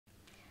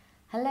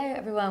Hello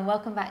everyone,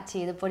 welcome back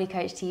to the Body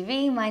Coach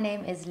TV. My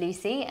name is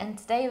Lucy and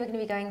today we're going to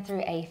be going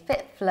through a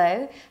fit flow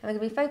and we're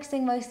going to be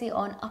focusing mostly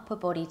on upper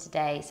body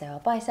today. So our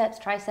biceps,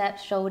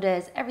 triceps,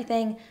 shoulders,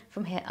 everything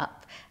from here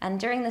up. And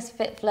during this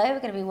fit flow,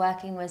 we're going to be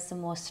working with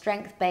some more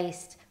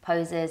strength-based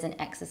poses and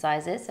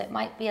exercises. So it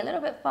might be a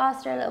little bit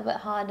faster, a little bit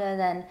harder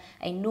than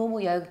a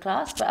normal yoga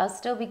class, but I'll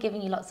still be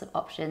giving you lots of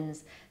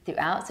options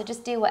throughout. So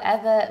just do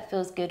whatever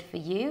feels good for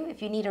you.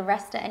 If you need a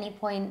rest at any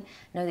point,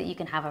 know that you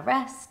can have a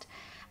rest.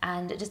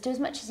 And just do as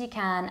much as you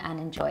can and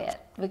enjoy it.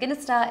 We're going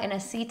to start in a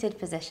seated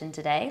position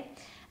today.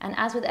 And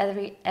as with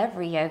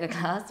every yoga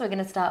class, we're going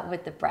to start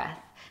with the breath.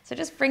 So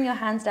just bring your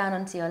hands down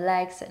onto your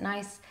legs, sit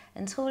nice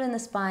and tall in the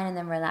spine, and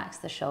then relax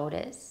the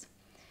shoulders.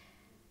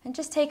 And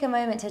just take a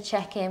moment to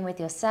check in with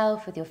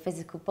yourself, with your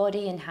physical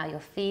body and how you're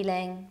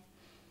feeling.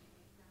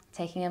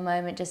 Taking a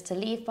moment just to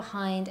leave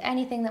behind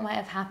anything that might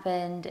have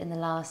happened in the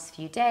last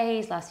few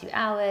days, last few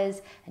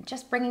hours, and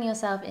just bringing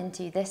yourself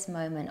into this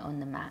moment on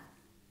the mat.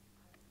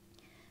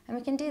 And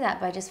we can do that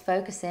by just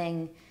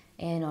focusing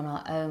in on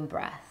our own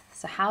breath.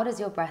 So how does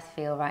your breath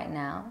feel right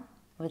now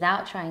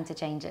without trying to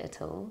change it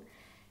at all?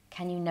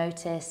 Can you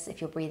notice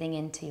if you're breathing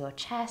into your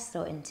chest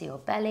or into your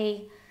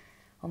belly,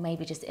 or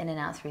maybe just in and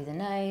out through the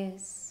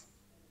nose?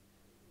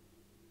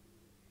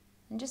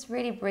 And just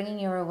really bringing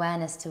your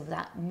awareness to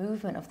that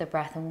movement of the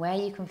breath and where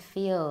you can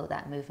feel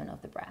that movement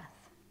of the breath.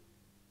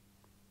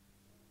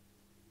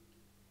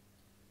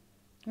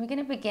 We're going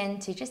to begin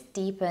to just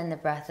deepen the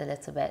breath a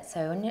little bit.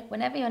 So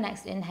whenever your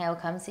next inhale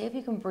comes, see if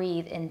you can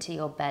breathe into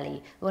your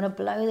belly. We want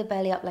to blow the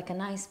belly up like a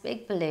nice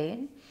big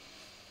balloon.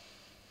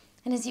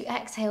 And as you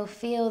exhale,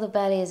 feel the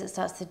belly as it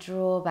starts to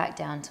draw back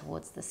down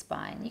towards the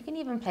spine. You can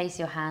even place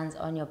your hands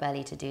on your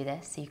belly to do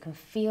this, so you can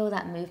feel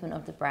that movement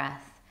of the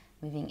breath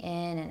moving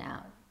in and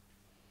out.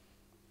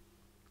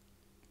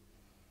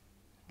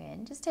 Good.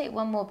 And just take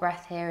one more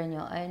breath here in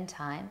your own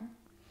time.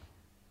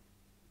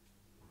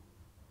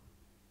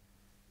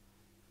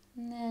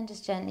 And then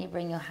just gently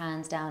bring your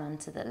hands down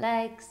onto the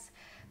legs.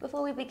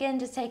 Before we begin,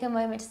 just take a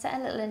moment to set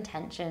a little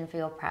intention for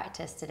your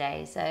practice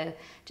today. So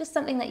just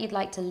something that you'd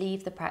like to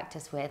leave the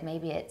practice with.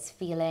 Maybe it's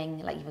feeling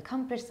like you've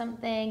accomplished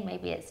something.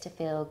 Maybe it's to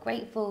feel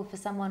grateful for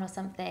someone or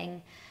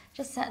something.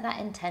 Just set that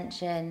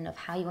intention of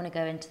how you want to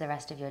go into the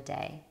rest of your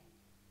day.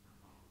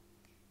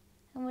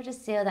 And we'll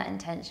just seal that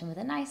intention with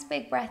a nice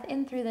big breath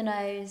in through the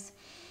nose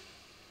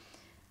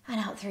and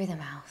out through the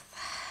mouth.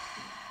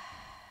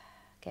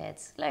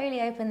 Good.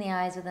 Slowly open the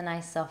eyes with a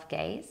nice soft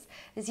gaze.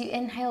 As you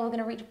inhale, we're going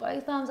to reach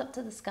both arms up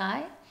to the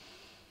sky.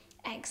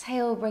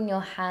 Exhale, bring your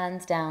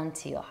hands down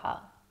to your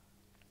heart.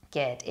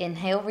 Good.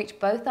 Inhale, reach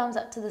both arms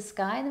up to the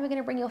sky, and then we're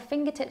going to bring your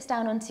fingertips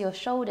down onto your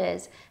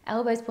shoulders,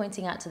 elbows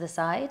pointing out to the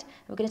side.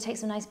 We're going to take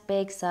some nice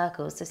big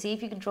circles. So see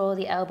if you can draw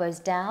the elbows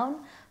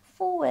down,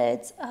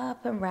 forwards,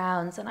 up and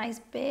round. So nice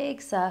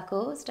big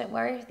circles. Don't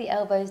worry if the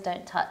elbows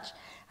don't touch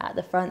at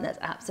the front, that's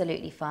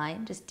absolutely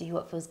fine. Just do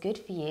what feels good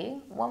for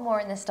you. One more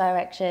in this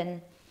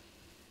direction.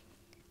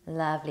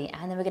 Lovely.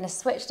 And then we're going to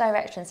switch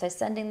directions. So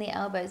sending the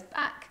elbows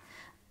back,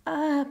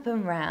 up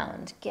and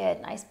round. Good.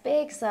 Nice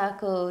big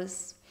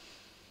circles.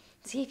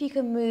 See if you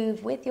can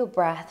move with your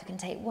breath. We can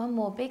take one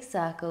more big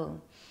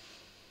circle.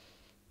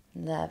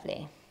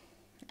 Lovely.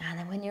 And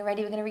then when you're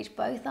ready, we're going to reach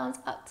both arms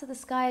up to the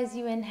sky as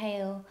you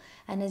inhale.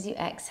 And as you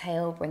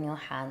exhale, bring your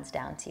hands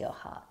down to your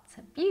heart.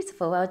 So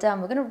beautiful, well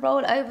done. We're going to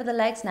roll over the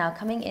legs now,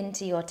 coming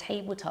into your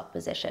tabletop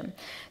position.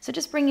 So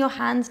just bring your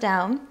hands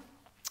down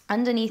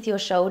underneath your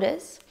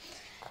shoulders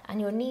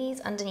and your knees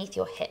underneath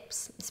your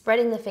hips,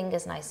 spreading the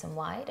fingers nice and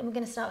wide. And we're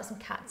going to start with some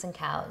cats and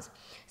cows.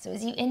 So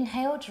as you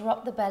inhale,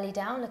 drop the belly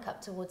down, look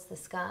up towards the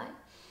sky.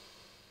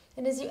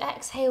 And as you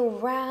exhale,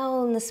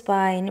 round the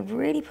spine,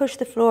 really push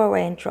the floor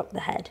away and drop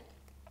the head.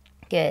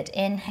 Good.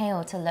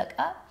 Inhale to look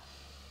up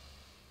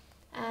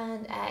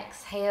and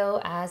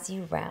exhale as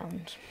you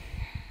round.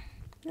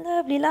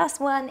 Lovely. Last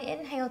one.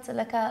 Inhale to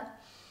look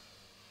up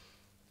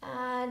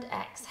and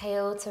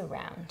exhale to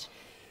round.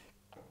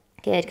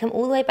 Good. Come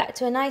all the way back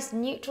to a nice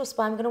neutral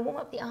spine. We're going to warm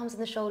up the arms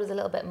and the shoulders a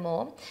little bit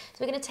more. So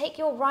we're going to take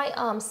your right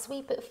arm,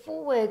 sweep it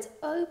forwards,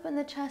 open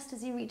the chest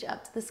as you reach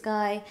up to the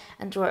sky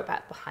and draw it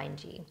back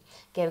behind you.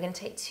 Okay, we're going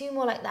to take two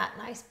more like that.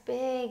 Nice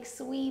big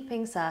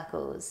sweeping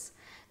circles.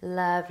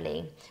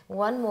 Lovely.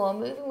 One more,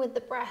 moving with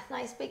the breath.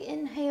 Nice big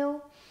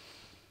inhale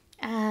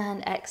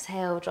and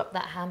exhale. Drop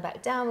that hand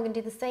back down. We're going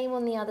to do the same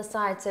on the other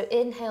side. So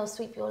inhale,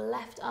 sweep your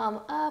left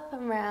arm up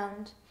and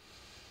round.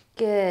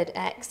 Good.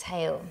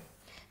 Exhale.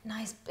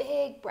 Nice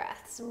big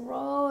breaths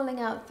rolling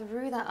out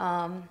through that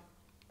arm.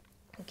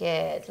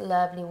 Good.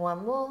 Lovely.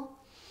 One more.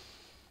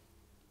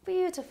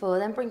 Beautiful.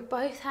 Then bring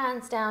both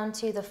hands down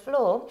to the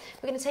floor.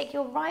 We're going to take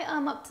your right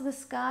arm up to the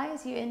sky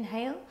as you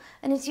inhale.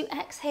 And as you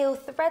exhale,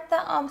 thread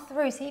that arm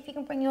through. See if you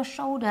can bring your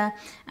shoulder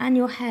and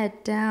your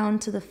head down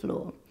to the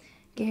floor.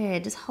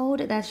 Good. Just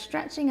hold it there,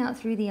 stretching out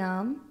through the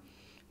arm.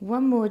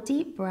 One more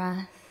deep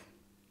breath.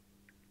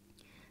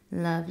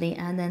 Lovely.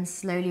 And then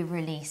slowly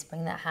release.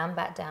 Bring that hand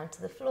back down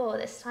to the floor.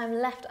 This time,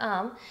 left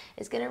arm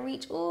is going to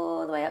reach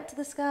all the way up to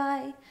the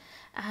sky.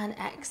 And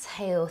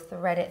exhale,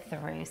 thread it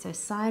through. So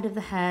side of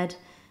the head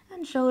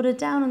and shoulder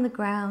down on the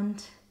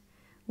ground.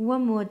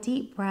 One more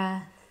deep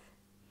breath.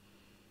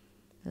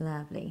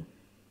 Lovely.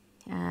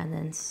 And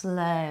then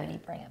slowly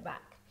bring it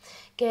back.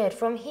 Good.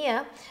 From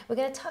here, we're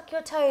going to tuck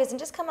your toes and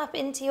just come up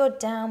into your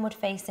downward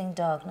facing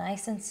dog,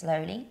 nice and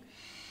slowly.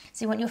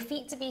 So you want your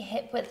feet to be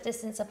hip width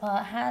distance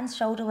apart, hands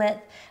shoulder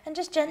width, and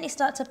just gently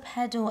start to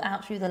pedal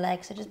out through the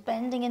legs. So just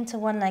bending into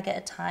one leg at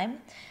a time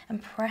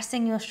and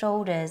pressing your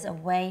shoulders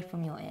away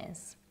from your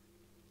ears.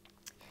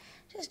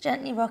 Just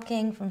gently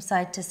rocking from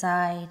side to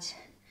side.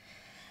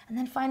 And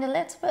then find a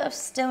little bit of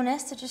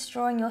stillness, so just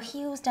drawing your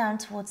heels down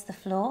towards the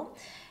floor.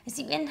 As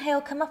you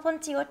inhale, come up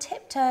onto your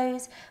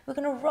tiptoes. We're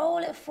going to roll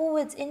it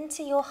forwards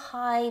into your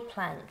high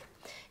plank.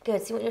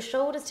 Good, so you want your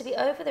shoulders to be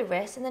over the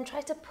wrists and then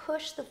try to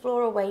push the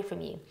floor away from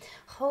you.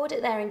 Hold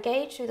it there,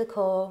 engage through the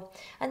core,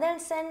 and then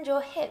send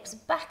your hips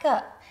back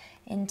up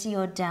into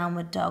your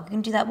downward dog. You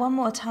can do that one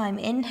more time.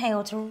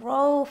 Inhale to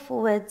roll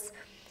forwards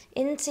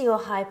into your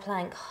high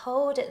plank.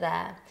 Hold it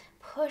there,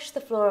 push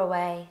the floor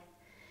away.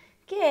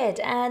 Good,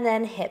 and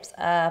then hips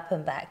up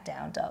and back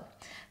down dog.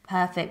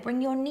 Perfect,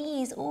 bring your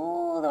knees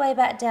all the way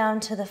back down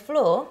to the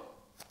floor.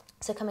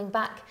 So coming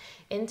back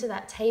into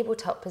that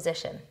tabletop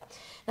position.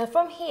 Now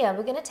from here,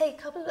 we're going to take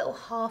a couple of little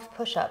half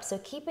push-ups. So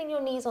keeping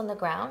your knees on the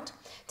ground,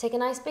 take a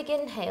nice big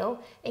inhale,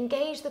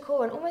 engage the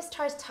core and almost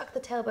try to tuck the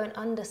tailbone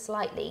under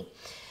slightly.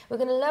 We're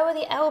going to lower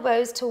the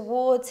elbows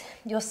towards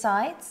your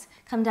sides,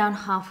 come down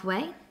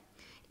halfway.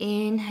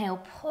 Inhale,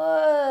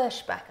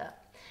 push back up.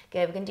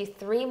 Good, we're going to do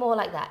 3 more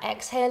like that.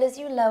 Exhale as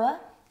you lower,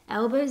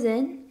 elbows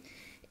in.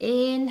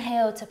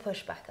 Inhale to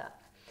push back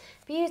up.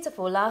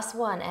 Beautiful, last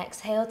one.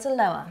 Exhale to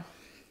lower.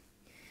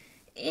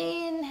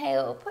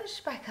 Inhale, push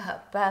back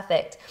up.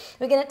 Perfect.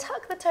 We're going to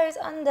tuck the toes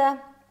under,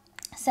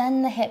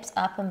 send the hips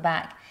up and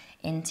back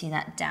into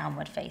that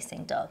downward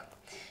facing dog.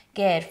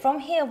 Good. From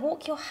here,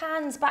 walk your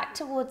hands back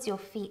towards your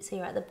feet so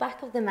you're at the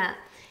back of the mat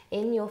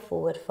in your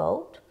forward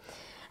fold.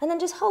 And then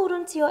just hold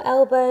onto your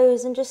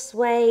elbows and just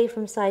sway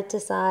from side to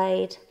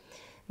side.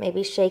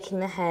 Maybe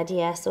shaking the head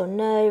yes or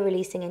no,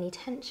 releasing any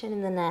tension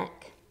in the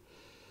neck.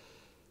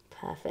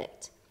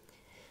 Perfect.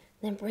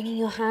 Then bringing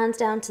your hands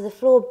down to the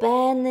floor,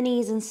 bend the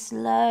knees and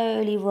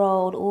slowly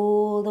roll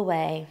all the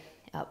way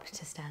up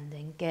to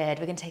standing. Good.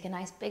 We're going to take a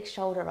nice big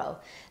shoulder roll.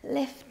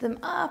 Lift them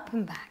up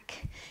and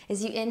back.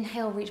 As you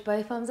inhale, reach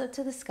both arms up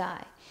to the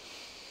sky.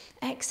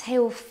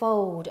 Exhale,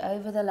 fold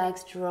over the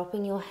legs,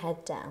 dropping your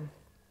head down.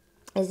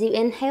 As you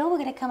inhale, we're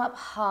going to come up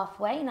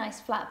halfway,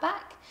 nice flat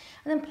back,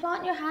 and then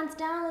plant your hands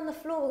down on the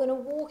floor. We're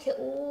going to walk it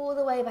all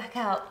the way back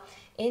out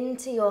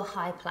into your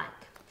high plank.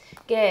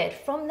 Good.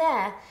 From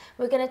there,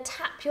 we're going to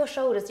tap your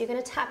shoulders. You're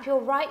going to tap your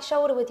right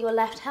shoulder with your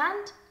left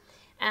hand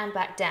and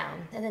back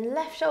down. And then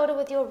left shoulder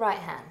with your right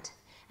hand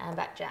and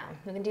back down.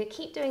 We're going to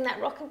keep doing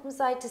that, rocking from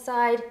side to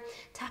side,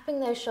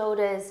 tapping those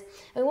shoulders.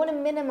 And we want to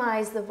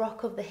minimize the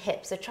rock of the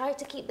hips. So try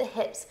to keep the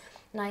hips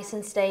nice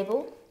and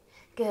stable.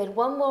 Good.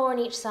 One more on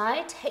each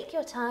side. Take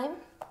your time.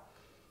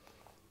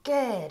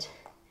 Good.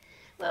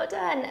 Well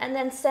done. And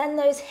then send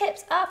those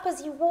hips up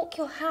as you walk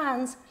your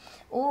hands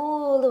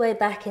all the way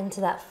back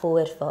into that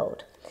forward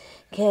fold.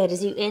 Good.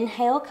 As you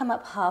inhale, come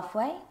up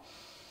halfway.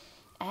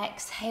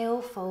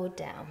 Exhale, fold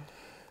down.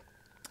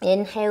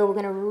 Inhale, we're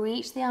going to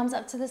reach the arms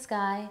up to the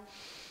sky.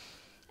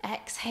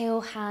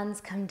 Exhale,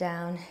 hands come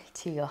down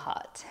to your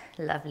heart.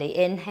 Lovely.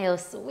 Inhale,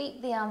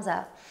 sweep the arms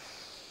up.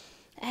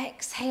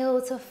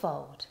 Exhale to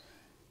fold.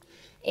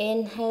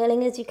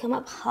 Inhaling as you come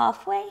up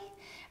halfway.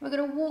 We're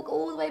going to walk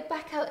all the way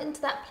back out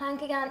into that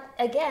plank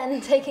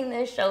again, taking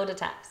those shoulder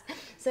taps.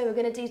 So we're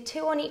going to do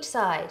 2 on each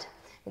side.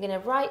 We're going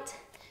to right,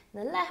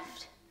 and then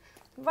left,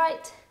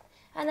 right,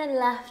 and then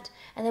left,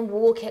 and then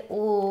walk it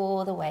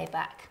all the way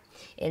back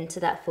into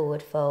that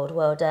forward fold.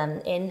 Well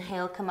done.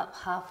 Inhale, come up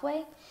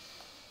halfway.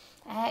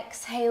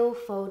 Exhale,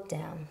 fold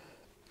down.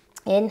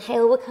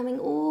 Inhale, we're coming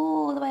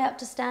all the way up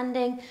to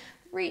standing.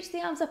 Reach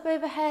the arms up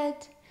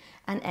overhead.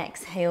 And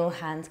exhale,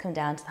 hands come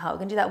down to the heart. We're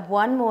going to do that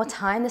one more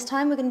time. This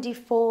time we're going to do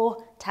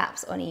 4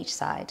 taps on each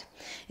side.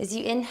 As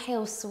you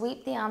inhale,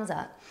 sweep the arms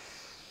up.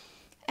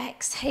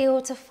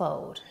 Exhale to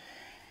fold.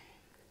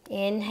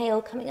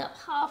 Inhale, coming up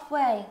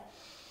halfway.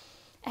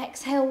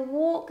 Exhale,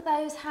 walk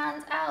those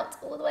hands out,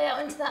 all the way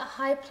out into that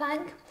high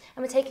plank.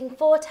 And we're taking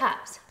 4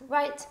 taps.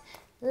 Right,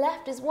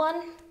 left is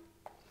 1,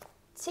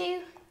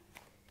 2,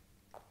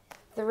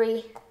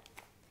 3,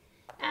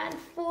 and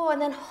 4,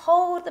 and then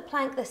hold the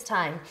plank this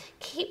time.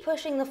 Keep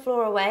pushing the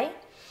floor away.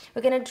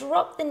 We're going to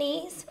drop the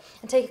knees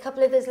and take a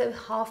couple of those little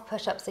half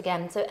push-ups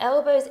again. So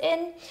elbows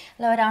in,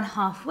 lower down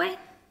halfway,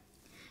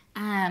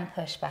 and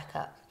push back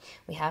up.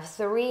 We have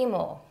 3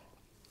 more.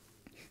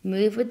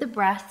 Move with the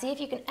breath. See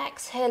if you can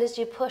exhale as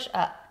you push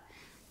up.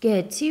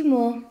 Good. 2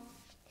 more.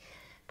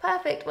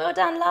 Perfect. Well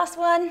done. Last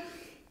one.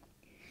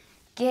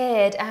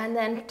 Good. And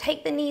then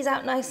take the knees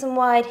out nice and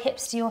wide,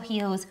 hips to your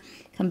heels.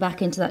 Come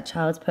back into that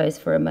child's pose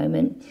for a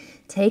moment.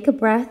 Take a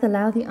breath,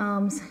 allow the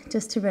arms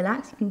just to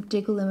relax. You can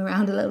jiggle them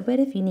around a little bit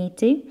if you need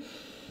to.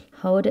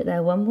 Hold it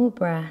there, 1 more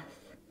breath.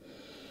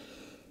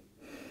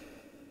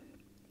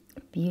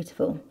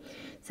 Beautiful.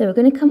 So we're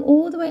going to come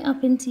all the way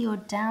up into your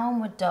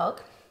downward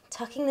dog,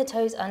 tucking the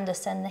toes under,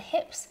 send the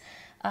hips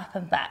up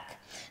and back.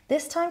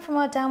 This time from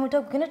our downward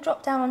dog, we're going to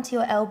drop down onto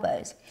your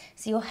elbows.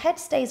 So your head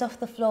stays off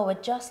the floor. We're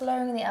just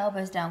lowering the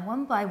elbows down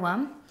one by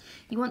one.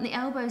 You want the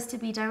elbows to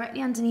be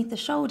directly underneath the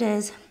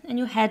shoulders and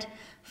your head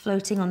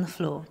floating on the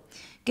floor.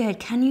 Good.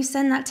 Can you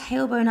send that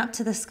tailbone up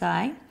to the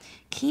sky?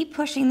 Keep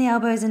pushing the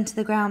elbows into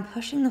the ground,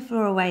 pushing the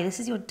floor away. This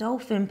is your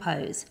dolphin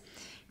pose.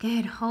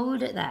 Good.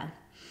 Hold it there.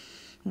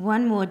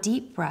 One more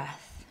deep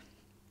breath.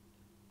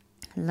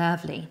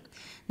 Lovely.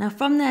 Now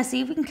from there,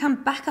 see if we can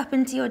come back up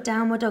into your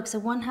downward dog. So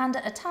one hand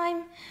at a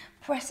time,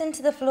 press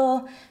into the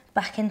floor,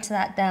 back into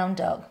that down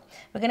dog.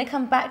 We're going to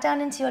come back down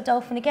into your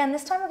dolphin again.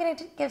 This time we're going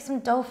to give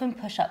some dolphin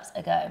push-ups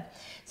a go.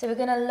 So we're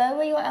going to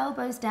lower your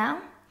elbows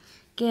down.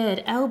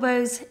 Good.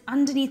 Elbows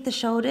underneath the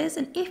shoulders.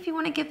 And if you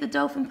want to give the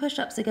dolphin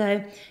push-ups a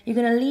go, you're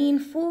going to lean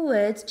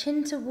forwards,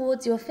 chin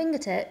towards your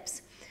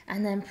fingertips,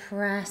 and then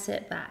press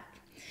it back.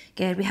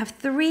 Good. We have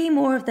 3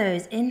 more of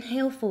those.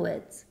 Inhale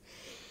forwards.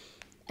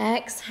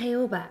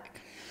 Exhale back.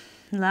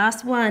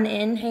 Last one.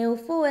 Inhale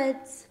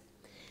forwards.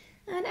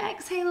 And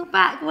exhale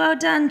back. Well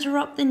done.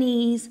 Drop the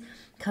knees.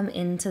 Come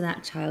into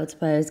that child's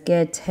pose.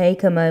 Good.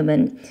 Take a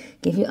moment.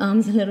 Give your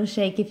arms a little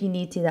shake if you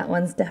need to. That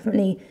one's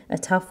definitely a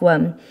tough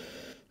one.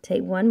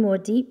 Take one more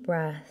deep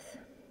breath.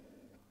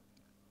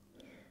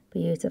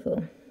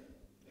 Beautiful.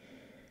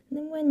 And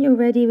then when you're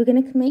ready, we're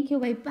going to make your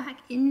way back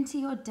into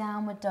your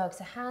downward dog.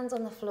 So hands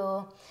on the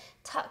floor,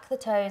 tuck the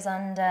toes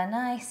under,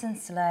 nice and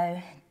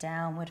slow,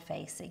 downward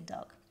facing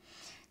dog.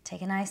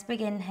 Take a nice big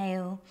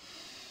inhale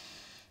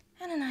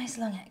and a nice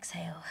long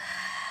exhale.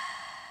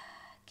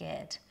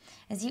 Good.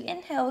 As you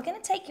inhale, we're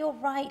going to take your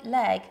right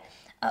leg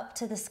up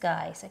to the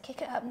sky. So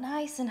kick it up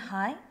nice and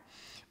high.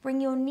 Bring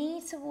your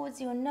knee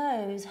towards your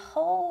nose,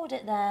 hold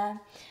it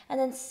there, and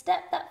then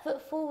step that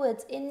foot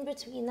forwards in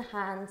between the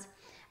hands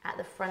at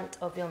the front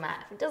of your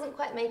mat. If it doesn't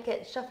quite make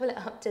it, shuffle it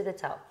up to the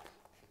top.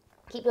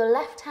 Keep your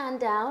left hand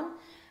down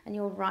and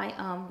your right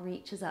arm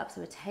reaches up.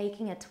 So we're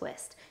taking a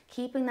twist,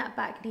 keeping that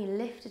back knee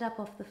lifted up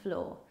off the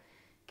floor.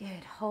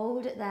 Good,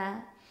 hold it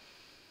there.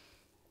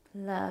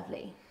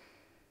 Lovely.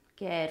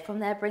 Good, from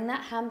there bring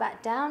that hand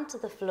back down to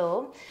the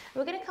floor.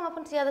 We're going to come up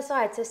onto the other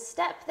side. So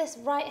step this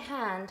right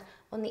hand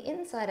on the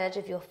inside edge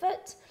of your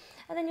foot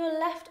and then your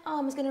left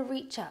arm is going to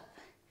reach up.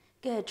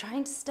 Good,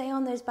 trying to stay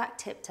on those back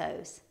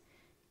tiptoes.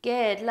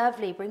 Good,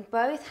 lovely. Bring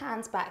both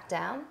hands back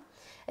down.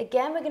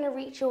 Again, we're going to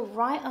reach your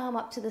right arm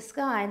up to the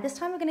sky. And this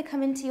time we're going to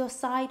come into your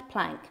side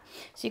plank.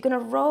 So you're going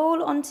to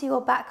roll onto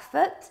your back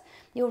foot.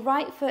 Your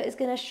right foot is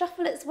going to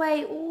shuffle its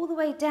way all the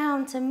way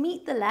down to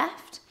meet the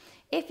left.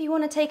 If you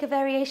want to take a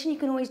variation, you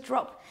can always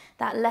drop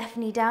that left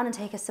knee down and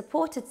take a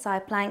supported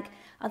side plank.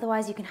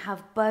 Otherwise, you can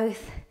have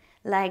both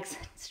legs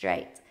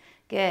straight.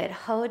 Good,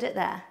 hold it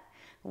there.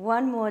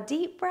 One more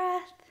deep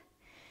breath.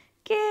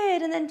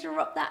 Good, and then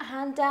drop that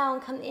hand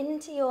down, come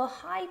into your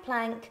high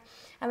plank,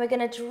 and we're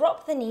going to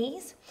drop the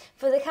knees.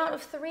 For the count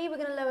of 3, we're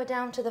going to lower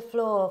down to the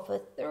floor for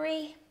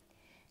 3,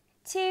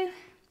 2,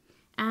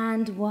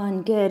 and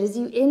 1. Good, as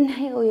you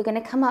inhale, you're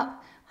going to come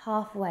up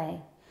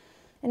halfway.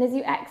 And as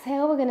you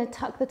exhale, we're going to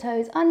tuck the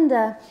toes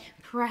under,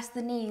 press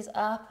the knees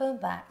up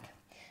and back,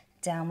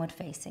 downward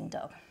facing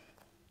dog.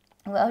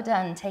 Well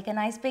done, take a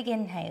nice big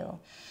inhale,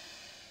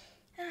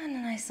 and a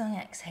nice long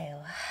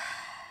exhale.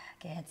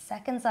 Good,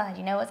 second side,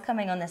 you know what's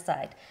coming on this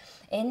side.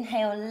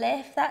 Inhale,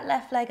 lift that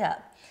left leg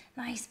up.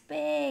 Nice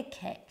big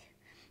kick.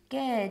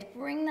 Good,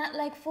 bring that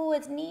leg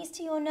forwards, knees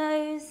to your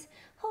nose.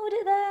 Hold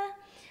it there.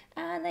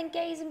 And then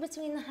gaze in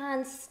between the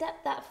hands.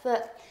 Step that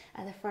foot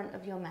at the front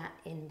of your mat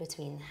in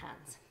between the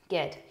hands.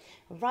 Good.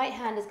 Right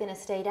hand is going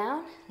to stay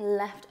down.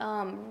 Left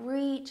arm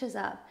reaches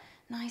up.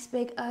 Nice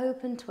big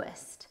open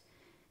twist.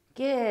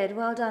 Good,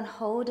 well done.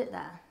 Hold it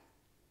there.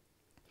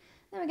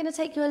 Then we're going to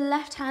take your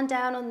left hand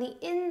down on the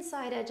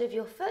inside edge of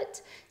your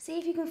foot. See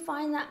if you can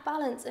find that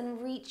balance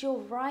and reach your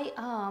right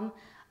arm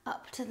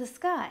up to the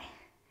sky.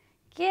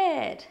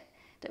 Good.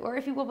 Don't worry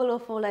if you wobble or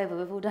fall over,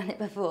 we've all done it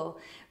before.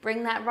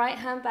 Bring that right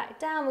hand back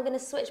down. We're going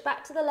to switch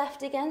back to the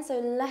left again, so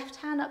left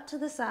hand up to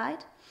the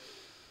side.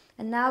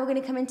 And now we're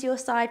going to come into your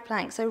side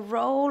plank. So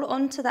roll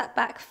onto that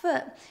back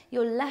foot.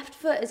 Your left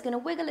foot is going to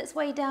wiggle its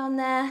way down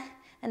there.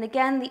 And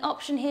again, the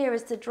option here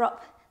is to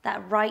drop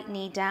that right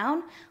knee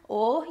down,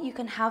 or you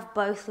can have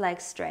both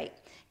legs straight.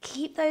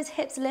 Keep those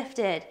hips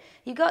lifted.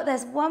 You got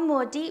this. One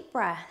more deep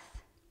breath.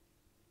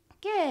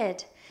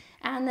 Good.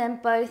 And then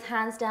both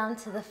hands down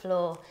to the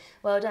floor.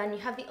 Well done. You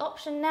have the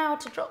option now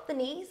to drop the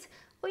knees,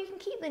 or you can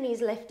keep the knees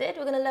lifted.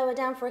 We're going to lower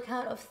down for a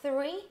count of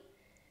 3,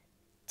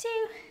 2,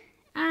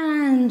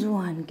 and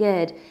 1.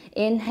 Good.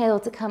 Inhale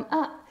to come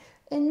up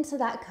into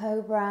that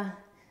cobra.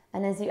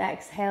 And as you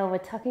exhale, we're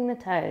tucking the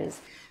toes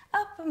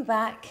up and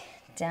back,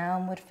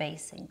 downward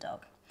facing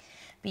dog.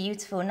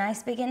 Beautiful.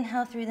 Nice big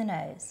inhale through the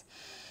nose.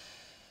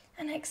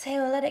 And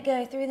exhale, let it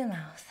go through the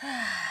mouth.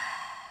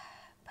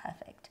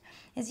 Perfect.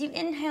 As you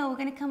inhale, we're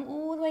going to come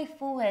all the way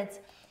forwards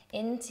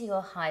into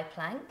your high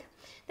plank.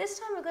 This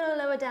time we're going to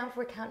lower down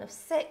for a count of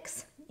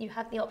 6. You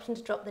have the option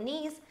to drop the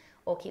knees,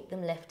 or keep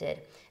them lifted.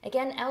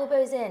 Again,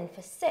 elbows in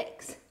for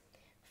 6,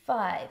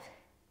 5,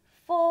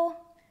 4,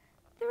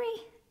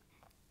 3,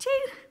 2,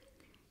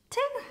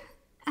 2,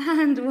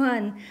 and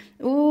 1.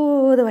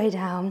 All the way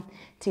down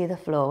to the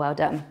floor. Well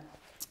done.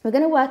 We're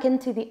going to work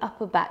into the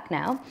upper back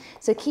now.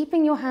 So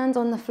keeping your hands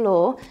on the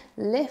floor,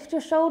 lift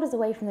your shoulders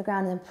away from the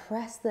ground and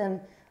press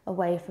them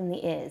away from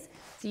the ears.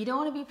 So you don't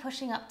want to be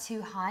pushing up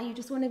too high. You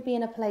just want to be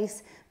in a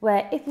place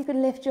where if you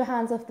can lift your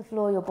hands off the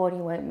floor, your body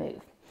won't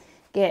move.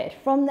 Good.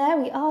 From there,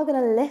 we are going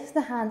to lift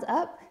the hands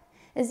up.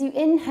 As you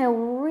inhale,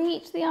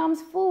 reach the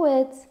arms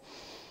forwards.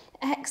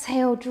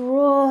 Exhale,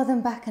 draw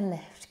them back and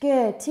lift.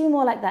 Good. 2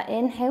 more like that.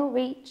 Inhale,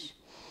 reach.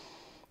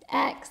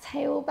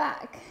 Exhale,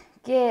 back.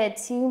 Good.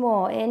 2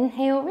 more.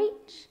 Inhale,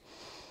 reach.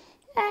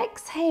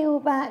 Exhale,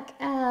 back.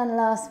 And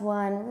last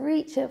one.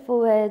 Reach it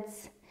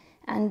forwards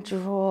and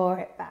draw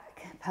it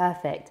back.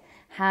 Perfect.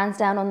 Hands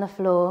down on the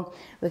floor.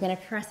 We're going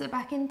to press it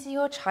back into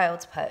your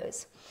child's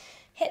pose.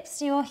 Hips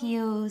to your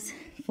heels,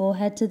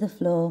 forehead to the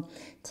floor.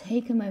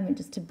 Take a moment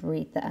just to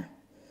breathe there.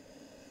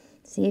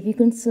 See if you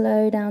can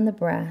slow down the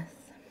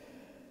breath,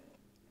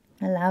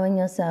 allowing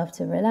yourself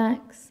to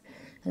relax,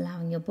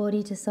 allowing your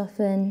body to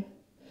soften.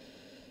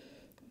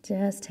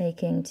 Just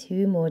taking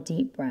 2 more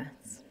deep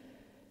breaths.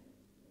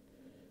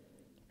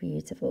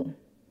 Beautiful.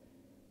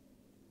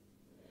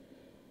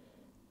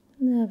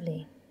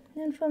 Lovely.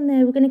 And from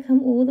there, we're going to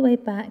come all the way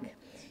back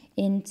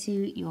into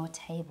your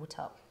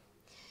tabletop.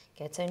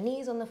 Good, so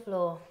knees on the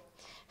floor,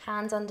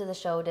 hands under the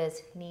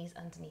shoulders, knees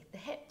underneath the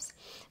hips.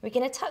 We're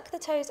going to tuck the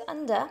toes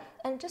under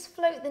and just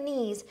float the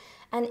knees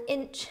an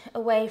inch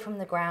away from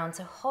the ground,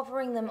 so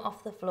hovering them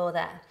off the floor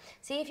there.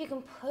 See if you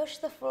can push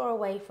the floor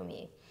away from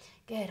you.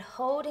 Good,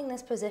 holding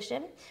this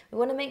position. We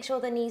want to make sure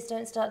the knees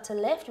don't start to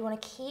lift. We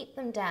want to keep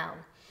them down.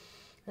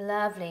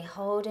 Lovely,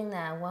 holding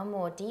there. 1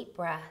 more deep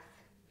breath.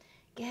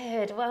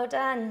 Good, well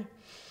done.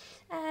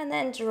 And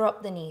then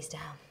drop the knees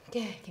down.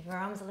 Good, give your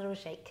arms a little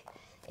shake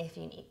if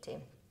you need to.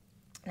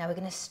 Now we're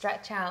going to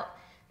stretch out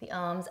the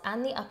arms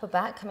and the upper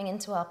back, coming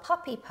into our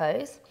puppy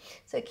pose.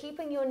 So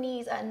keeping your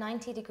knees at a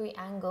 90-degree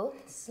angle,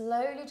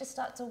 slowly just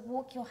start to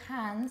walk your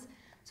hands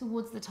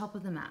towards the top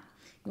of the mat.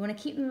 You want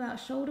to keep them about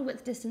shoulder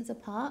width distance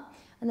apart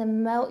and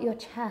then melt your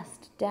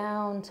chest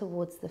down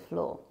towards the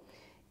floor.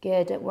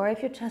 Good, don't worry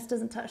if your chest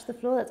doesn't touch the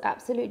floor, that's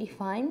absolutely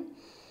fine.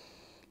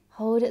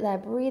 Hold it there,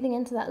 breathing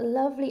into that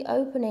lovely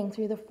opening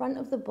through the front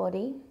of the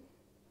body.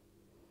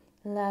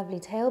 Lovely,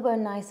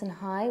 tailbone nice and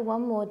high.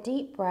 1 more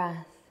deep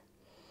breath.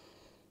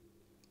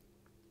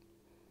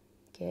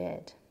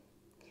 Good.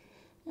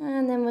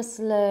 And then we're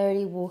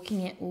slowly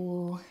walking it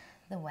all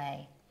the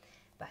way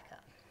back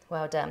up.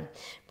 Well done.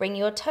 Bring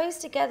your toes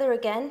together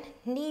again,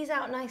 knees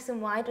out nice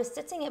and wide. We're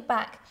sitting it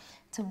back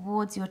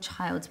towards your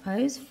child's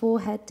pose,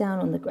 forehead down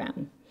on the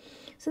ground.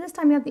 So this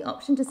time you have the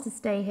option just to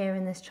stay here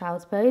in this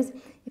child's pose.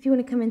 If you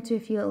want to come into a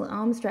few little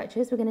arm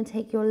stretches, we're going to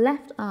take your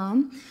left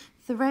arm,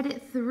 thread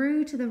it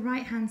through to the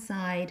right hand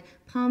side,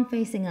 palm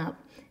facing up,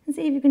 and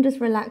see if you can just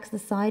relax the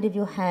side of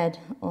your head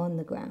on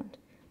the ground,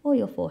 or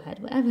your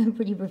forehead, whatever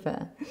you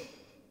prefer.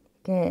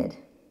 Good.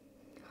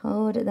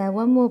 Hold it there,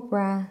 1 more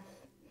breath.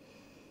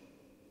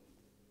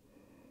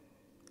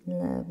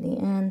 Lovely,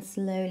 and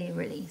slowly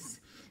release.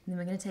 And then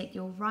we're going to take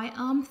your right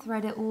arm,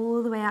 thread it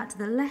all the way out to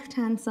the left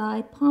hand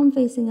side, palm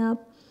facing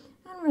up,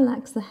 and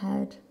relax the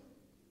head.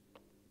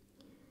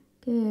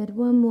 Good,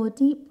 1 more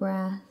deep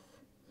breath.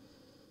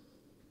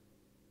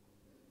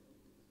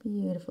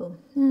 Beautiful.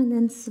 And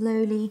then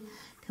slowly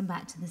come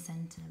back to the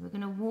center. We're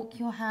going to walk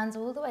your hands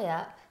all the way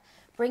up,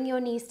 bring your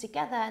knees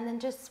together, and then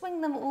just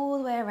swing them all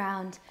the way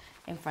around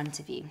in front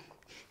of you.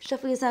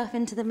 Shuffle yourself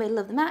into the middle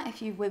of the mat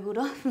if you've wiggled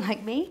off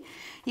like me.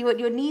 You want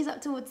your knees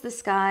up towards the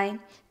sky,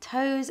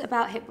 toes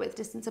about hip width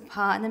distance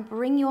apart, and then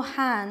bring your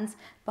hands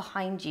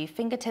behind you,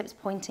 fingertips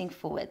pointing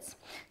forwards.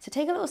 So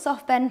take a little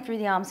soft bend through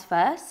the arms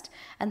first,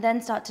 and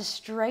then start to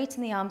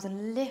straighten the arms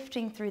and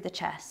lifting through the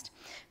chest.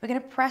 We're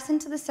going to press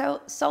into the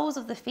soles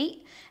of the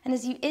feet, and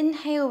as you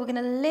inhale, we're going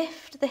to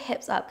lift the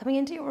hips up, coming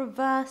into your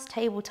reverse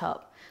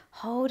tabletop.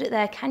 Hold it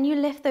there. Can you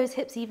lift those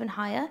hips even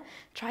higher?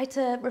 Try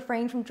to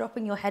refrain from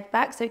dropping your head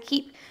back, so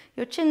keep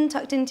your chin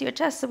tucked into your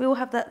chest so we all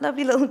have that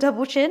lovely little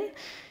double chin.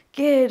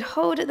 Good.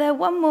 Hold it there.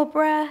 1 more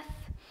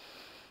breath.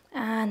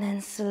 And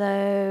then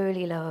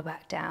slowly lower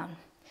back down.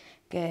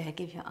 Good.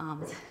 Give your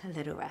arms a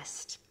little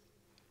rest.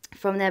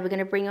 From there, we're going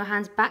to bring your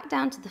hands back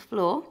down to the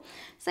floor.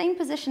 Same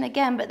position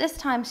again, but this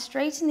time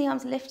straighten the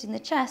arms, lifting the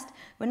chest.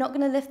 We're not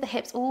going to lift the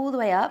hips all the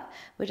way up.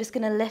 We're just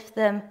going to lift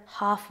them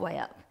halfway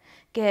up.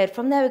 Good.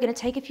 From there, we're going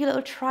to take a few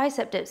little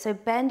tricep dips. So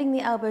bending the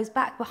elbows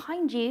back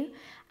behind you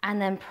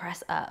and then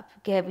press up.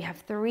 Good. We have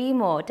 3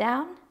 more.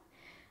 Down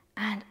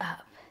and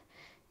up.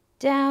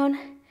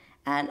 Down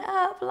and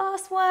up.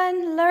 Last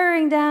one.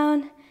 Lowering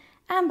down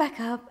and back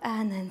up,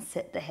 and then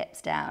sit the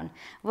hips down.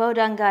 Well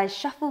done, guys.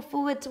 Shuffle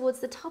forward towards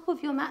the top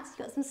of your mat so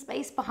you've got some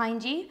space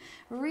behind you.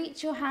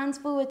 Reach your hands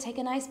forward. Take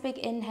a nice big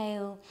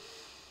inhale.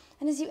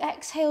 And as you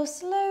exhale,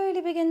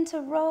 slowly begin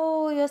to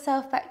roll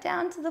yourself back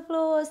down to the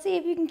floor. See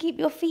if you can keep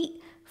your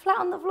feet flat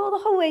on the floor the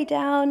whole way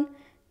down.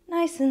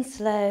 Nice and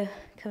slow,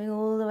 coming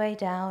all the way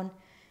down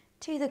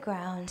to the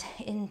ground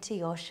into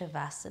your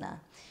Shavasana.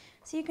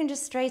 So you can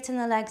just straighten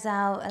the legs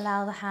out,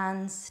 allow the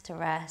hands to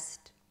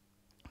rest,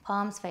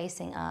 palms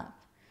facing up,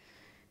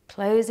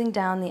 closing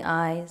down the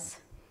eyes.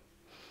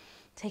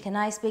 Take a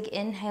nice big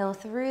inhale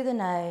through the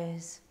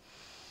nose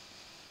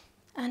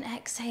and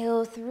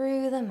exhale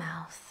through the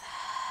mouth.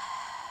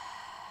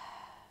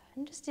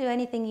 And just do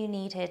anything you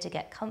need here to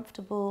get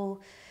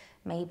comfortable.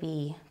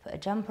 Maybe put a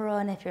jumper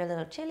on if you're a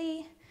little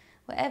chilly.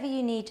 Whatever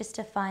you need just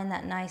to find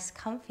that nice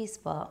comfy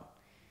spot.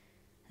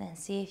 Then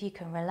see if you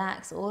can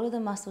relax all of the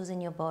muscles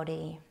in your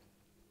body,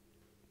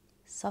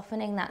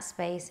 softening that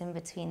space in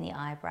between the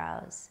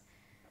eyebrows.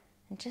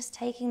 And just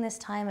taking this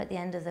time at the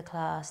end of the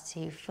class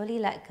to fully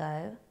let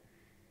go,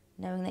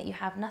 knowing that you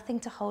have nothing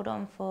to hold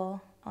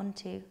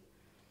onto,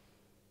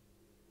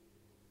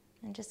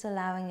 and just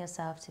allowing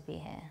yourself to be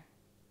here.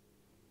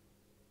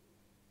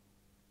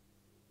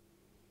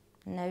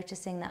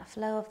 Noticing that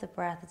flow of the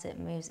breath as it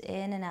moves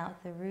in and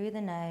out through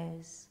the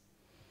nose.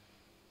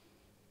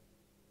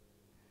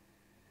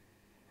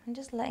 And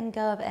just letting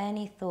go of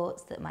any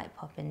thoughts that might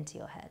pop into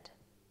your head.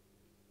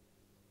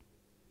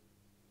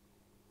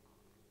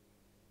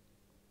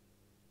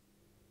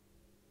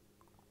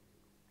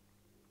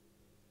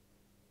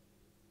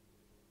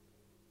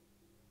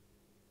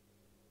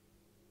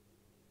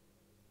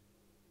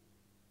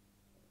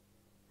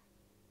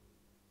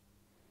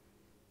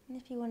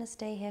 And if you want to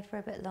stay here for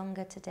a bit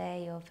longer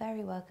today, you're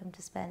very welcome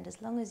to spend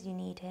as long as you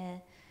need here.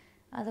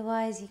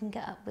 Otherwise, you can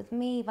get up with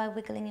me by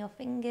wiggling your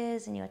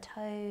fingers and your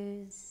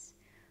toes,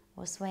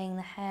 or swaying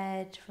the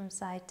head from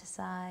side to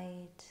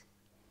side.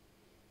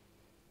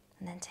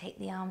 And then take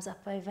the arms up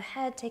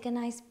overhead, take a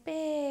nice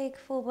big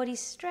full body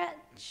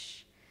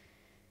stretch.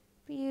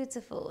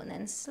 Beautiful. And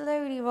then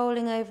slowly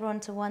rolling over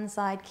onto one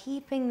side,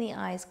 keeping the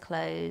eyes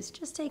closed.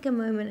 Just take a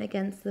moment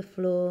against the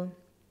floor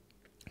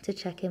to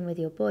check in with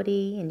your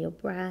body and your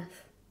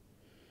breath.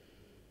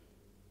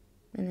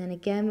 And then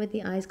again with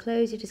the eyes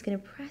closed, you're just going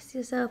to press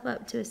yourself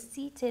up to a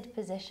seated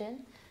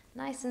position,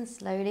 nice and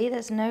slowly.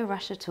 There's no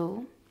rush at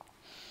all.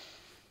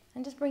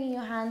 And just bringing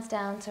your hands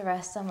down to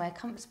rest somewhere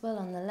comfortable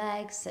on the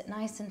legs, sit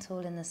nice and tall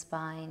in the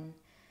spine.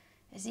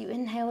 As you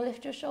inhale,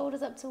 lift your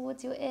shoulders up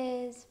towards your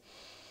ears.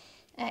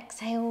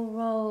 Exhale,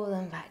 roll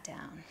them back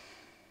down.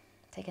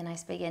 Take a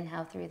nice big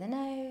inhale through the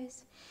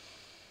nose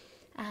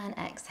and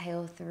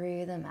exhale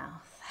through the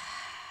mouth.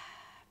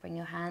 Bring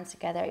your hands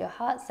together at your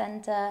heart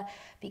center.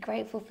 Be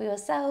grateful for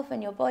yourself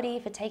and your body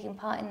for taking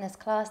part in this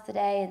class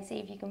today, and see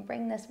if you can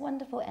bring this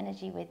wonderful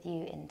energy with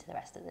you into the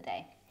rest of the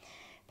day.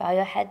 Bow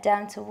your head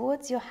down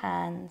towards your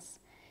hands.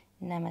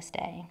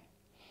 Namaste.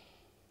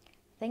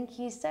 Thank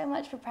you so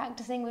much for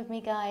practicing with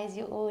me, guys.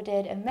 You all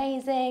did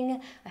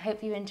amazing. I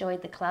hope you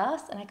enjoyed the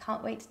class, and I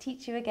can't wait to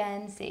teach you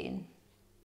again soon.